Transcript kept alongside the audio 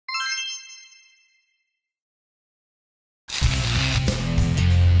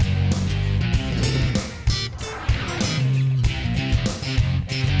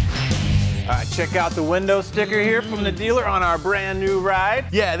Check out the window sticker here from the dealer on our brand new ride.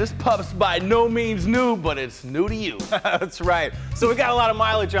 Yeah, this pup's by no means new, but it's new to you. That's right. So we got a lot of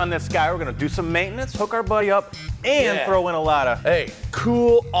mileage on this guy. We're gonna do some maintenance, hook our buddy up, and throw in a lot of, hey,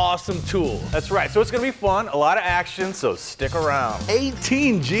 cool, awesome tools. That's right. So it's gonna be fun, a lot of action, so stick around.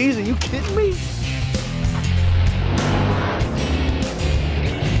 18 G's, are you kidding me?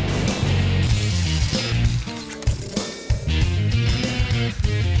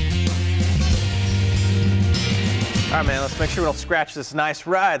 All right, man, let's make sure we don't scratch this nice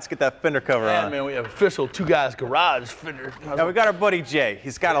ride. Let's get that fender cover on. Yeah, man, we have official Two Guys Garage fender. Now, we got our buddy Jay.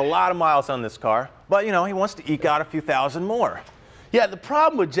 He's got a lot of miles on this car, but, you know, he wants to eke out a few thousand more. Yeah, the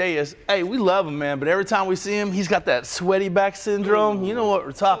problem with Jay is, hey, we love him, man, but every time we see him, he's got that sweaty back syndrome. You know what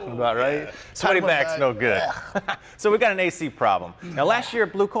we're talking about, right? Yeah. Sweaty back's no good. So we got an AC problem. Now, last year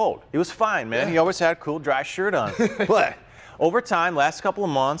it blew cold. He was fine, man. He always had a cool, dry shirt on. But over time, last couple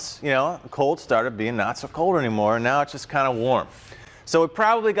of months, you know, the cold started being not so cold anymore, and now it's just kind of warm. So we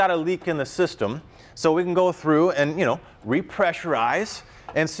probably got a leak in the system, so we can go through and, you know, repressurize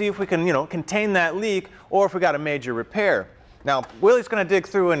and see if we can, you know, contain that leak, or if we got a major repair. Now, Willie's going to dig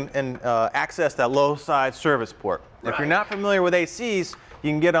through and access that low side service port. If you're not familiar with ACs,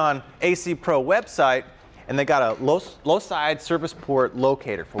 you can get on AC Pro website, and they got a low side service port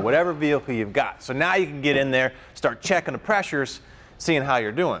locator for whatever vehicle you've got. So now you can get in there, start checking the pressures, seeing how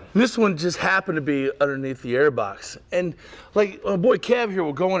you're doing. This one just happened to be underneath the airbox. And like my boy Kev here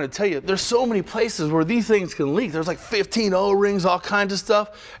will go in and tell you, there's so many places where these things can leak. There's like 15 O-rings, all kinds of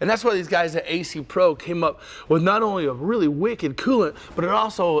stuff. And that's why these guys at AC Pro came up with not only a really wicked coolant, but it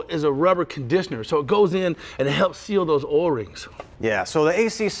also is a rubber conditioner. So it goes in and it helps seal those O-rings. Yeah, so the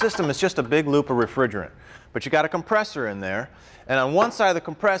AC system is just a big loop of refrigerant. But you got a compressor in there, and on one side of the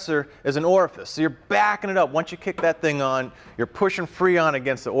compressor is an orifice. So you're backing it up. Once you kick that thing on, you're pushing Freon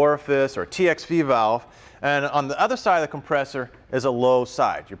against the orifice or TXV valve, and on the other side of the compressor is a low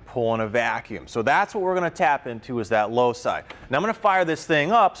side. You're pulling a vacuum. So that's what we're going to tap into, is that low side. Now I'm going to fire this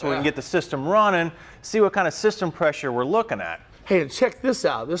thing up so we can get the system running, see what kind of system pressure we're looking at. Hey, and check this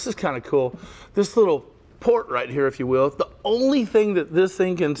out. This is kind of cool. This little port right here, if you will, the only thing that this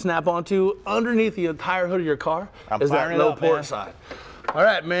thing can snap onto underneath the entire hood of your car is that low port side. All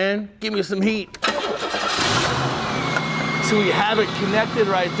right, man, give me some heat. So we have it connected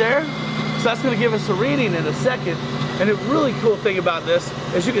right there. So that's gonna give us a reading in a second. And the really cool thing about this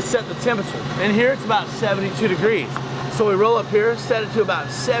is you can set the temperature. In here, it's about 72 degrees. So we roll up here, set it to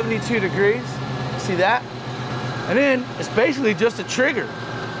about 72 degrees. See that? And then it's basically just a trigger.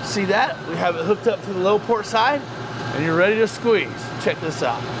 See that? We have it hooked up to the low port side, and you're ready to squeeze. Check this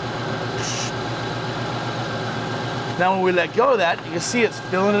out. Now when we let go of that, you can see it's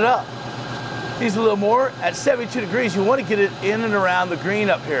filling it up. Needs a little more. At 72 degrees, you want to get it in and around the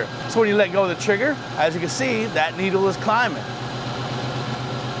green up here. So when you let go of the trigger, as you can see, that needle is climbing.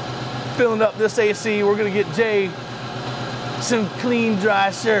 Filling up this AC, we're going to get Jay some clean,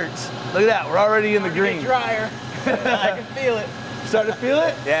 dry shirts. Look at that, we're already in the green. Drier. I can feel it. Starting to feel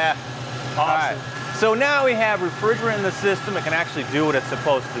it? Yeah. Awesome. All right. So now we have refrigerant in the system. It can actually do what it's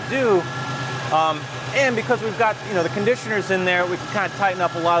supposed to do. And because we've got, you know, the conditioners in there, we can kind of tighten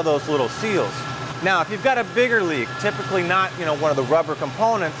up a lot of those little seals. Now, if you've got a bigger leak, typically not, you know, one of the rubber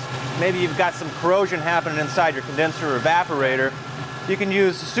components, maybe you've got some corrosion happening inside your condenser or evaporator, you can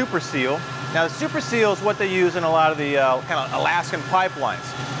use the Super Seal. Now, the Super Seal is what they use in a lot of the kind of Alaskan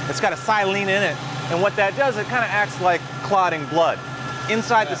pipelines. It's got a silene in it. And what that does, it kind of acts like clotting blood.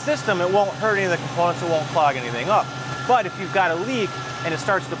 Inside the system, it won't hurt any of the components, it won't clog anything up. But if you've got a leak and it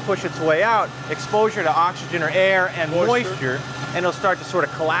starts to push its way out, exposure to oxygen or air and moisture, and it'll start to sort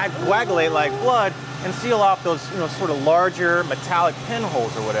of coagulate like blood and seal off those, you know, sort of larger metallic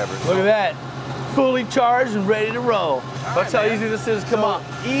pinholes or whatever. Look at that. Fully charged and ready to roll. That's how easy this is. Come on.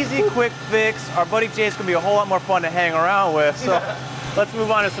 Easy, quick fix. Our buddy Jay's gonna be a whole lot more fun to hang around with. So let's move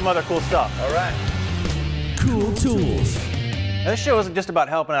on to some other cool stuff. All right. Cool tools. Now, this show isn't just about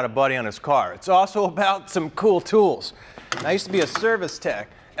helping out a buddy on his car. It's also about some cool tools. I used to be a service tech,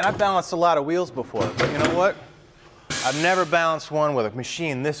 and I balanced a lot of wheels before. But you know what? I've never balanced one with a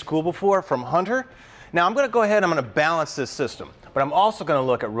machine this cool before from Hunter. Now I'm going to go ahead and I'm going to balance this system, but I'm also going to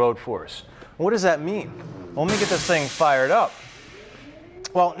look at road force. What does that mean? Well, let me get this thing fired up.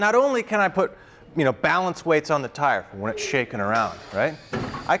 Well, not only can I put, you know, balance weights on the tire for when it's shaking around, right?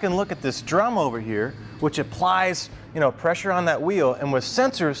 I can look at this drum over here, which applies, you know, pressure on that wheel, and with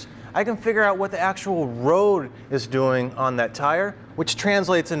sensors, I can figure out what the actual road is doing on that tire, which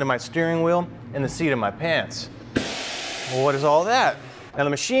translates into my steering wheel and the seat of my pants. Well, what is all that? Now the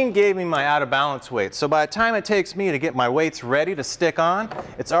machine gave me my out of balance weight, so by the time it takes me to get my weights ready to stick on,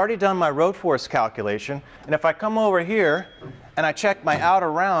 it's already done my road force calculation. And if I come over here and I check my out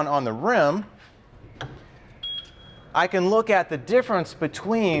around on the rim, I can look at the difference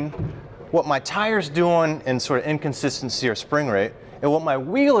between what my tire's doing in sort of inconsistency or spring rate and what my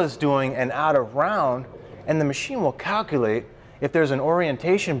wheel is doing and out of round, and the machine will calculate if there's an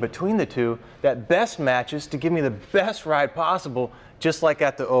orientation between the two that best matches to give me the best ride possible, just like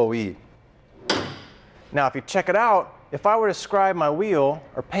at the OE. Now, if you check it out, if I were to scribe my wheel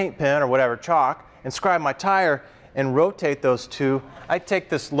or paint pen or whatever, chalk, and scribe my tire and rotate those two, I'd take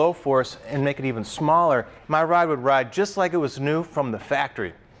this low force and make it even smaller. My ride would ride just like it was new from the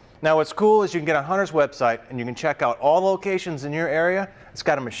factory. Now, what's cool is you can get on Hunter's website and you can check out all the locations in your area. It's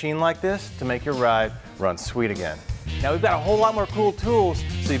got a machine like this to make your ride run sweet again. Now, we've got a whole lot more cool tools,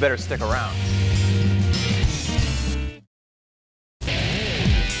 so you better stick around.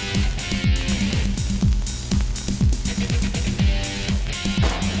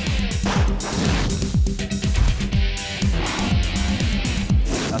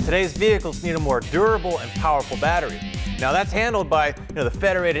 Now, today's vehicles need a more durable and powerful battery. Now, that's handled by the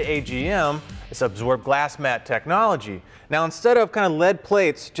federated AGM. It's absorbed glass mat technology. Now, instead of kind of lead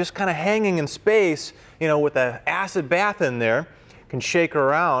plates just kind of hanging in space, with an acid bath in there, can shake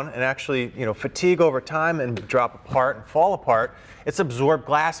around and actually, fatigue over time and drop apart and fall apart. It's absorbed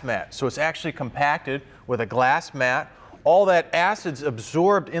glass mat, so it's actually compacted with a glass mat. All that acid's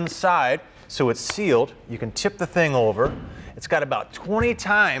absorbed inside, so it's sealed. You can tip the thing over. It's got about 20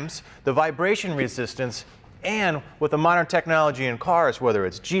 times the vibration resistance. And with the modern technology in cars, whether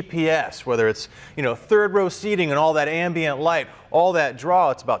it's GPS, whether it's third row seating and all that ambient light, all that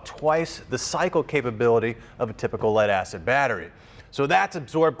draw, it's about twice the cycle capability of a typical lead acid battery. So that's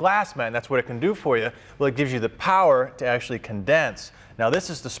absorbed glass mat, and that's what it can do for you. Well, it gives you the power to actually condense. Now,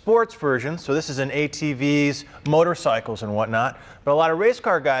 this is the sports version, so this is in ATVs, motorcycles, and whatnot. But a lot of race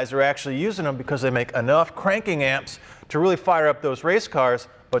car guys are actually using them because they make enough cranking amps to really fire up those race cars,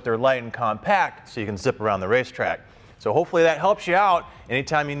 but they're light and compact, so you can zip around the racetrack. So hopefully that helps you out.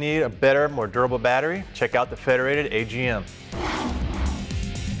 Anytime you need a better, more durable battery, check out the federated AGM.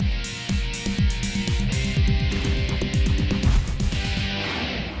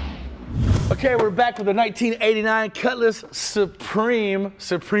 Okay, we're back with the 1989 Cutlass Supreme.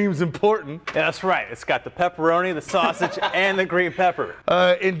 Supreme's important. Yeah, that's right. It's got the pepperoni, the sausage, and the green pepper.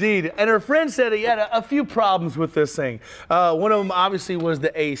 Indeed. And her friend said he had a few problems with this thing. One of them obviously was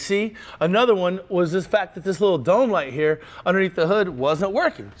the AC. Another one was this fact that this little dome light here underneath the hood wasn't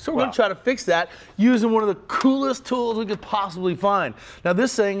working. So we're going to try to fix that using one of the coolest tools we could possibly find. Now,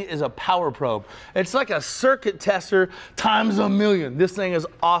 this thing is a power probe. It's like a circuit tester times a million. This thing is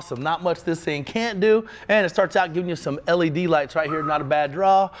awesome. Not much this thing can't do, and it starts out giving you some LED lights right here. Not a bad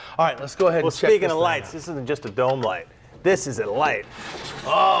draw. All right, let's go ahead and check this. Well, speaking of lights, this isn't just a dome light. This is a light.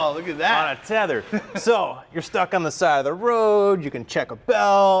 Oh, look at that. On a tether. So you're stuck on the side of the road. You can check a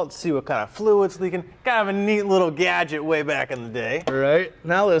belt, see what kind of fluid's leaking. Kind of a neat little gadget way back in the day. All right,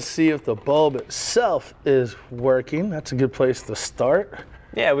 now let's see if the bulb itself is working. That's a good place to start.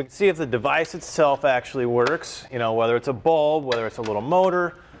 Yeah, we can see if the device itself actually works. Whether it's a bulb, whether it's a little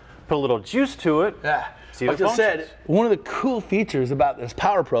motor. Put a little juice to it. Yeah. See like I said, one of the cool features about this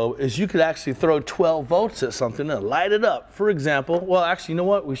power probe is you could actually throw 12 volts at something and light it up. For example, well, actually, you know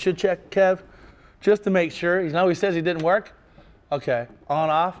what? We should check, Kev, just to make sure. He says he didn't work. Okay, on,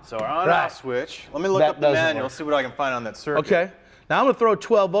 off. So our on-off switch. Let me look up the manual, see what I can find on that circuit. Okay. Now I'm going to throw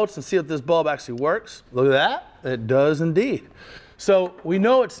 12 volts and see if this bulb actually works. Look at that. It does indeed. So we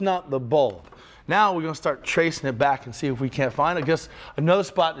know it's not the bulb. Now we're going to start tracing it back and see if we can't find it. I guess another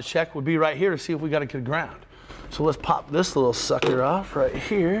spot to check would be right here to see if we got a good ground. So let's pop this little sucker off right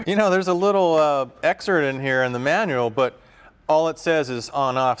here. There's a little excerpt in here in the manual, but all it says is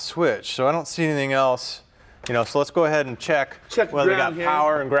on-off switch. So I don't see anything else. So let's go ahead and check whether we got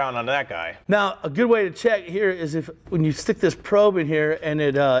power and ground on that guy. Now, a good way to check here is when you stick this probe in here and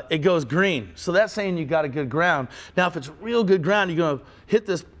it goes green. So that's saying you got a good ground. Now, if it's real good ground, you're going to hit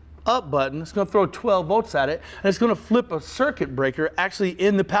this up button. It's going to throw 12 volts at it, and it's going to flip a circuit breaker actually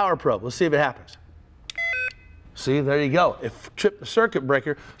in the power probe. Let's see if it happens. See, there you go. It tripped the circuit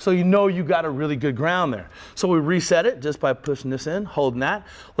breaker, so you got a really good ground there. So we reset it just by pushing this in, holding that.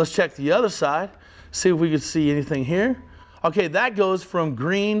 Let's check the other side, see if we can see anything here. Okay, that goes from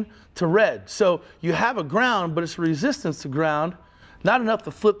green to red. So you have a ground, but it's resistance to ground, not enough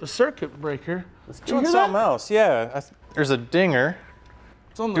to flip the circuit breaker. Let's do something else. Yeah, there's a dinger.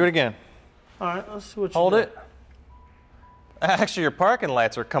 Do it again. All right, let's see what you Hold it. Actually, your parking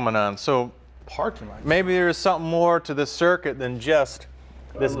lights are coming on, so parking lights. Maybe there's something more to this circuit than just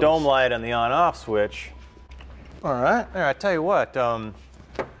this dome light and the on-off switch. All right. There, I tell you what,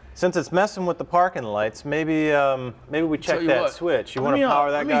 since it's messing with the parking lights, maybe we check that switch. You want to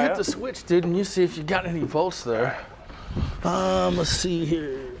power that guy up? Let me hit the switch, dude, and you see if you got any volts there. Let's see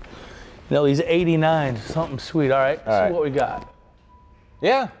here. No, he's 89, something sweet. All right, see what we got.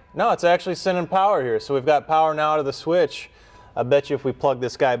 Yeah, no, it's actually sending power here. So we've got power now to the switch. I bet you if we plug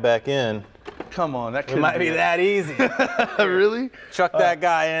this guy back in, come on, that might be that easy. Really? Chuck that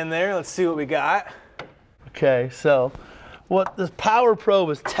guy in there. Let's see what we got. Okay, so what this power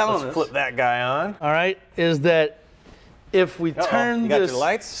probe is telling us, flip that guy on. All right, is that if we turn this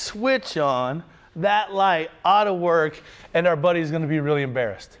switch on, that light ought to work, and our buddy's going to be really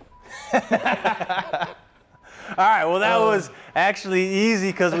embarrassed. All right, well, that was actually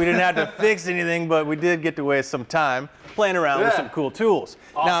easy because we didn't have to fix anything, but we did get to waste some time playing around with some cool tools.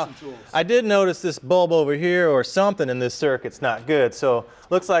 Awesome tools. I did notice this bulb over here or something in this circuit's not good, so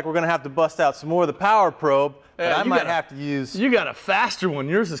looks like we're going to have to bust out some more of the power probe, but I might have to use... You got a faster one.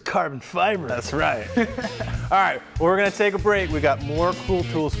 Yours is carbon fiber. That's right. All right, well, we're going to take a break. We got more cool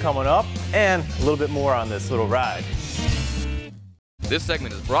tools coming up and a little bit more on this little ride. This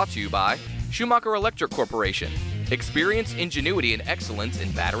segment is brought to you by Schumacher Electric Corporation. Experience ingenuity and excellence in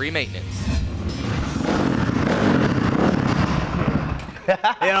battery maintenance.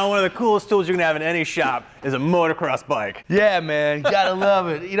 You know, one of the coolest tools you can have in any shop is a motocross bike. Yeah, man, gotta love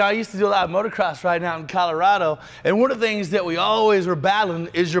it. You know, I used to do a lot of motocross riding out in Colorado, and one of the things that we always were battling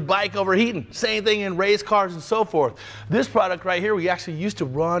is your bike overheating. Same thing in race cars and so forth. This product right here, we actually used to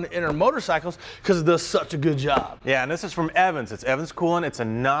run in our motorcycles because it does such a good job. Yeah, and this is from Evans. It's Evans Coolant. It's a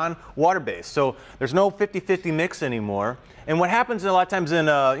non-water based, so there's no 50-50 mix anymore. And what happens a lot of times in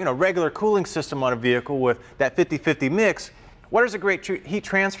a regular cooling system on a vehicle with that 50-50 mix, water is a great heat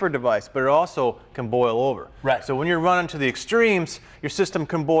transfer device, but it also can boil over. Right. So when you're running to the extremes, your system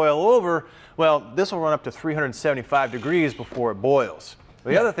can boil over. Well, this will run up to 375 degrees before it boils.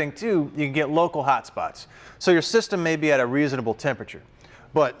 The other thing too, you can get local hot spots. So your system may be at a reasonable temperature.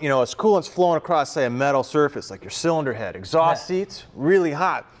 But you know, as coolant's flowing across, say, a metal surface, like your cylinder head, exhaust seats, really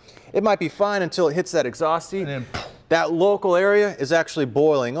hot. It might be fine until it hits that exhaust seat. And then, that local area is actually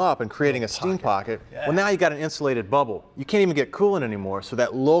boiling up and creating a steam pocket. Yeah. Well, now you got an insulated bubble. You can't even get coolant anymore, so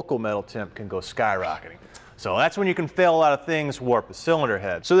that local metal temp can go skyrocketing. So that's when you can fail a lot of things, warp a cylinder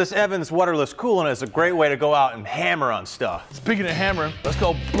head. So this Evans waterless coolant is a great way to go out and hammer on stuff. Speaking of hammering, let's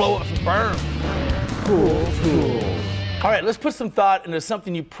go blow up some Byrd. Cool tools. All right, let's put some thought into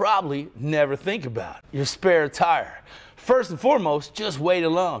something you probably never think about, your spare tire. First and foremost, just weight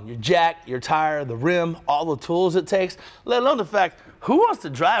alone. Your jack, your tire, the rim, all the tools it takes, let alone the fact, who wants to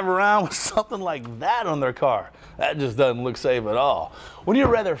drive around with something like that on their car? That just doesn't look safe at all. Wouldn't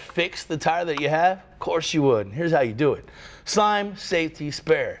you rather fix the tire that you have? Of course you would. Here's how you do it. Slime Safety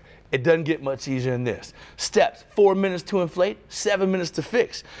Spare. It doesn't get much easier than this. Steps, 4 minutes to inflate, 7 minutes to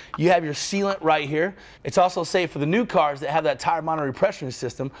fix. You have your sealant right here. It's also safe for the new cars that have that tire monitor repressuring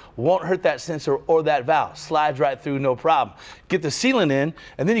system. Won't hurt that sensor or that valve. Slides right through, no problem. Get the sealant in,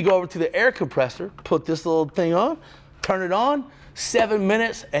 and then you go over to the air compressor, put this little thing on, turn it on, 7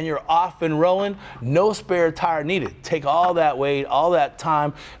 minutes, and you're off and rolling. No spare tire needed. Take all that weight, all that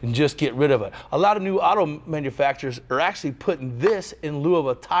time, and just get rid of it. A lot of new auto manufacturers are actually putting this in lieu of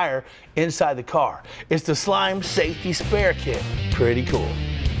a tire inside the car. It's the Slime Safety Spare Kit. Pretty cool.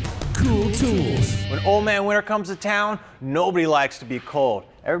 Cool tools. When old man winter comes to town, nobody likes to be cold.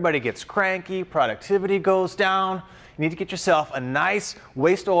 Everybody gets cranky, productivity goes down. You need to get yourself a nice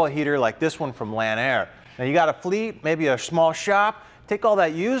waste oil heater like this one from Lanair. Now you got a fleet, maybe a small shop, take all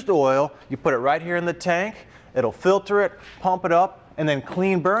that used oil, you put it right here in the tank, it'll filter it, pump it up, and then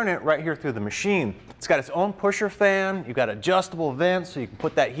clean burn it right here through the machine. It's got its own pusher fan, you've got adjustable vents so you can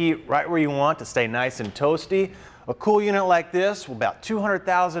put that heat right where you want to stay nice and toasty. A cool unit like this, about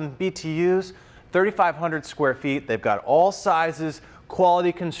 200,000 BTUs, 3,500 square feet, they've got all sizes,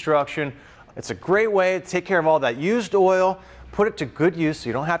 quality construction. It's a great way to take care of all that used oil, put it to good use so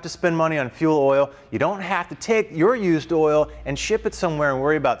you don't have to spend money on fuel oil. You don't have to take your used oil and ship it somewhere and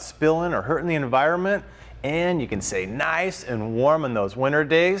worry about spilling or hurting the environment. And you can stay nice and warm in those winter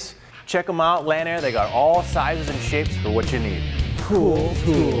days. Check them out, Lanair. They got all sizes and shapes for what you need. Cool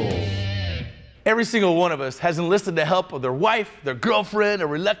tools. Every single one of us has enlisted the help of their wife, their girlfriend, a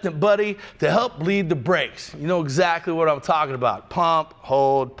reluctant buddy to help bleed the brakes. You know exactly what I'm talking about. Pump,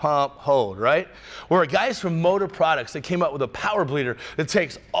 hold, right? We're guys from Motor Products that came up with a power bleeder that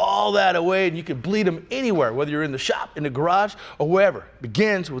takes all that away and you can bleed them anywhere, whether you're in the shop, in the garage, or wherever. It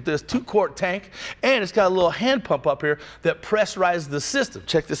begins with this 2-quart tank, and it's got a little hand pump up here that pressurizes the system.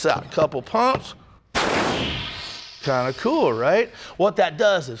 Check this out. A couple pumps. Kind of cool, right? What that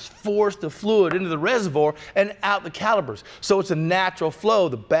does is force the fluid into the reservoir and out the calipers. So it's a natural flow.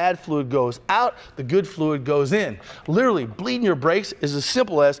 The bad fluid goes out, the good fluid goes in. Literally, bleeding your brakes is as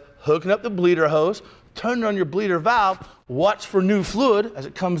simple as hooking up the bleeder hose, turning on your bleeder valve, watch for new fluid as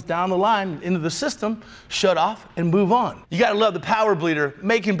it comes down the line into the system, shut off, and move on. You gotta love the power bleeder,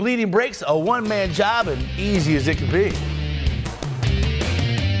 making bleeding brakes a one-man job and easy as it can be.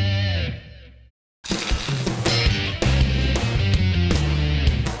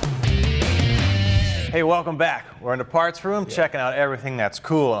 Hey, welcome back. We're in the parts room checking out everything that's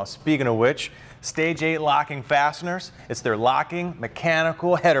cool. Now, speaking of which, Stage 8 locking fasteners. It's their locking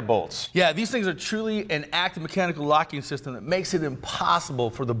mechanical header bolts. Yeah, these things are truly an active mechanical locking system that makes it impossible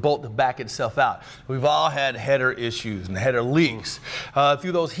for the bolt to back itself out. We've all had header issues and header leaks.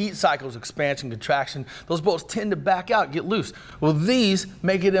 Through those heat cycles, expansion, contraction, those bolts tend to back out, get loose. Well, these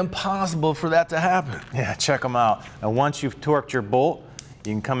make it impossible for that to happen. Yeah, check them out. Now, once you've torqued your bolt,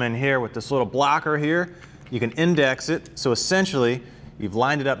 you can come in here with this little blocker here. You can index it. So essentially, you've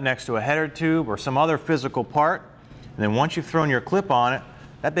lined it up next to a header tube or some other physical part. And then once you've thrown your clip on it,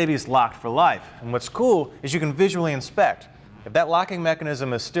 that baby is locked for life. And what's cool is you can visually inspect. If that locking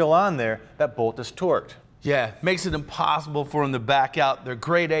mechanism is still on there, that bolt is torqued. Yeah, makes it impossible for them to back out. They're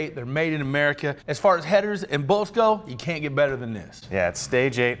grade 8, they're made in America. As far as headers and bolts go, you can't get better than this. Yeah, it's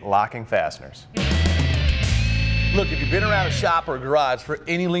Stage 8 locking fasteners. Look, if you've been around a shop or a garage for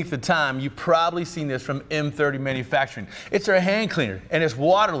any length of time, you've probably seen this from M30 Manufacturing. It's their hand cleaner, and it's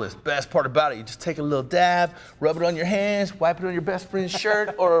waterless. Best part about it, you just take a little dab, rub it on your hands, wipe it on your best friend's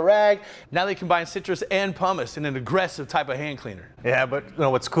shirt or a rag. Now they combine citrus and pumice in an aggressive type of hand cleaner. Yeah, but you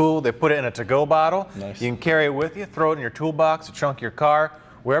know what's cool? They put it in a to-go bottle. Nice. You can carry it with you, throw it in your toolbox, the trunk of your car,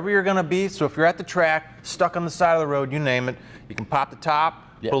 wherever you're gonna be. So if you're at the track, stuck on the side of the road, you name it, you can pop the top,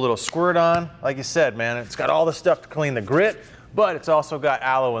 put a little squirt on. Like you said, man, it's got all the stuff to clean the grit, but it's also got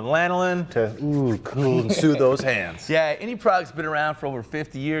aloe and lanolin to cool and soothe those hands. Yeah, any product's been around for over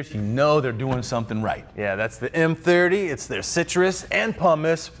 50 years, you know they're doing something right. Yeah, that's the M30. It's their citrus and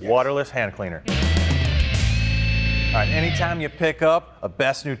pumice waterless hand cleaner. All right, anytime you pick up a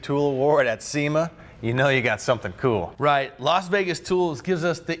Best New Tool Award at SEMA, you know you got something cool. Right, Las Vegas Tools gives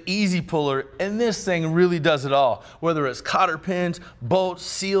us the easy puller, and this thing really does it all. Whether it's cotter pins, bolts,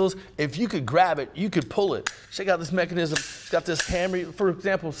 seals, if you could grab it, you could pull it. Check out this mechanism. It's got this hammer, for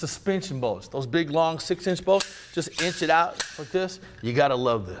example, suspension bolts. Those big, long 6-inch bolts, just inch it out like this. You gotta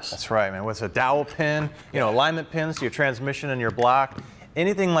love this. That's right, man. With a dowel pin, you know, alignment pins to your transmission and your block,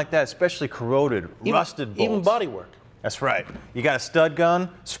 anything like that, especially corroded, rusted bolts. Even body work. That's right. You got a stud gun,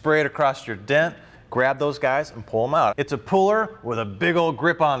 spray it across your dent, grab those guys and pull them out. It's a puller with a big old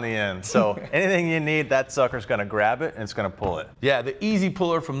grip on the end. So anything you need, that sucker's gonna grab it and it's gonna pull it. Yeah, the easy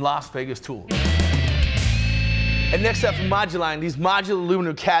puller from Las Vegas Tools. And next up from Moduline, these modular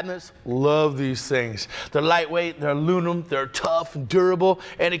aluminum cabinets, love these things. They're lightweight, they're aluminum, they're tough and durable,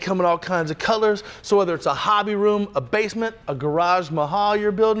 and they come in all kinds of colors. So whether it's a hobby room, a basement, a garage mahal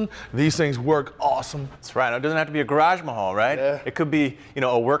you're building, these things work awesome. That's right. Now, it doesn't have to be a garage mahal, right? Yeah. It could be, you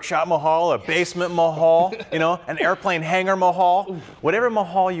know, a workshop mahal, a basement mahal, you know, an airplane hangar mahal. Whatever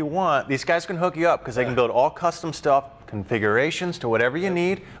mahal you want, these guys can hook you up because they can build all custom stuff, configurations to whatever you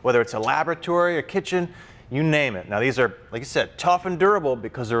need, whether it's a laboratory, a kitchen, you name it. Now these are, like you said, tough and durable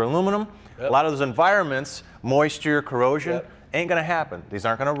because they're aluminum. A lot of those environments, moisture, corrosion, ain't gonna happen. These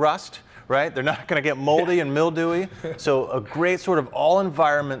aren't gonna rust, right? They're not gonna get moldy and mildewy. So a great sort of all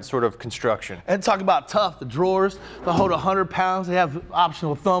environment sort of construction. And talk about tough, the drawers, they hold 100 pounds, they have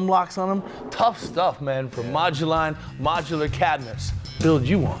optional thumb locks on them. Tough stuff, man, from Moduline modular cabinets. Build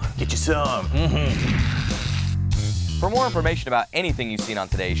you one. Get you some. For more information about anything you've seen on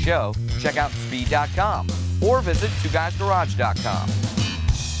today's show, check out speed.com or visit TwoGuysGarage.com.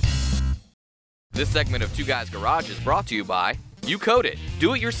 This segment of Two Guys Garage is brought to you by You Coat It,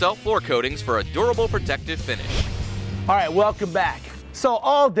 do-it-yourself floor coatings for a durable protective finish. All right, welcome back. So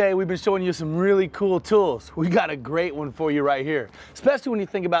all day we've been showing you some really cool tools. We got a great one for you right here, especially when you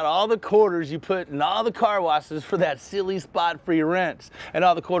think about all the quarters you put in all the car washes for that silly spot-free rinse, and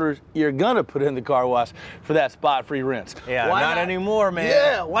all the quarters you're gonna put in the car wash for that spot-free rinse. Yeah, not anymore, man.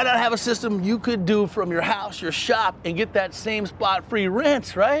 Yeah, why not have a system you could do from your house, your shop, and get that same spot-free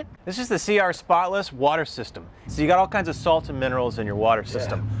rinse, right? This is the CR Spotless water system. So you got all kinds of salts and minerals in your water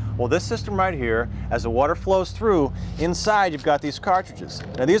system. Well, this system right here, as the water flows through, inside you've got these cartridges.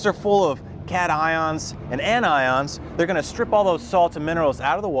 Now these are full of cations and anions. They're gonna strip all those salts and minerals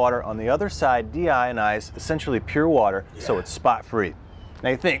out of the water. On the other side, deionize essentially pure water, so it's spot free. Now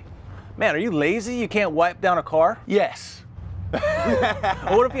you think, man, are you lazy? You can't wipe down a car? Yes.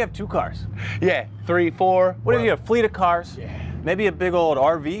 Well, what if you have 2 cars? Yeah, 3, 4. What if you have a fleet of cars? Yeah. Maybe a big old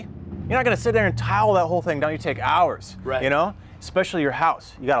RV? You're not gonna sit there and tile that whole thing down. You take hours, right. You know? Especially your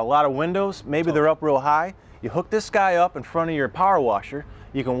house. You got a lot of windows, maybe they're up real high. You hook this guy up in front of your power washer.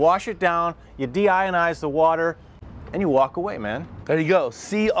 You can wash it down, you de-ionize the water, and you walk away, man. There you go,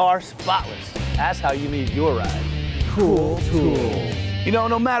 CR spotless. That's how you need your ride. Cool tools. You know,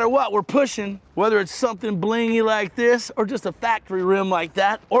 no matter what we're pushing, whether it's something blingy like this or just a factory rim like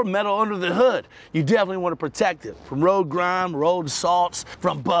that or metal under the hood, you definitely want to protect it from road grime, road salts,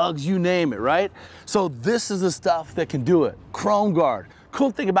 from bugs, you name it, right? So this is the stuff that can do it. Chrome Guard. Cool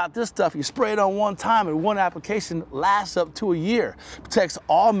thing about this stuff, you spray it on one time and one application lasts up to a year. Protects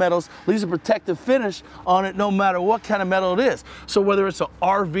all metals, leaves a protective finish on it no matter what kind of metal it is. So whether it's an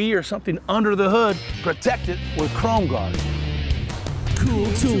RV or something under the hood, protect it with Chrome Guard.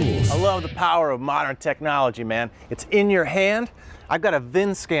 Cool tools. I love the power of modern technology, man. It's in your hand. I've got a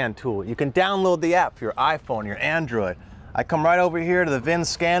VIN scan tool. You can download the app for your iPhone, your Android. I come right over here to the VIN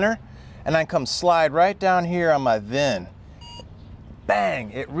scanner and I come slide right down here on my VIN.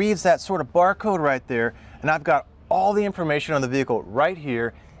 Bang, it reads that sort of barcode right there, and I've got all the information on the vehicle right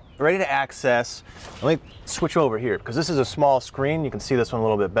here, ready to access. Let me switch over here, because this is a small screen. You can see this one a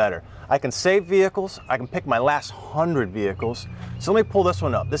little bit better. I can save vehicles. I can pick my last 100 vehicles. So let me pull this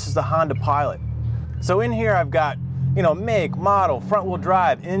one up. This is the Honda Pilot. So in here I've got, you know, make, model, front wheel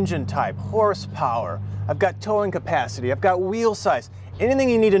drive, engine type, horsepower. I've got towing capacity. I've got wheel size. Anything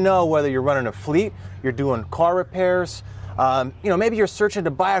you need to know, whether you're running a fleet, you're doing car repairs, you know, maybe you're searching to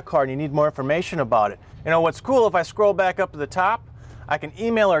buy a car and you need more information about it. You know, what's cool, if I scroll back up to the top, I can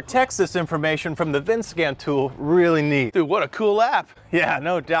email or text this information from the VIN scan tool. Really neat. Dude, what a cool app. Yeah,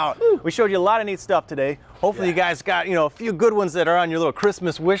 no doubt. Woo. We showed you a lot of neat stuff today. Hopefully you guys got, you know, a few good ones that are on your little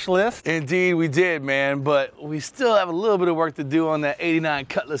Christmas wish list. Indeed, we did, man, but we still have a little bit of work to do on that 89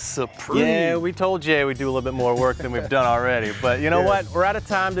 Cutlass Supreme. Yeah, we told Jay we'd do a little bit more work than we've done already. But you know what? We're out of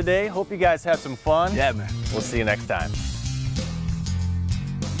time today. Hope you guys had some fun. Yeah, man. We'll see you next time.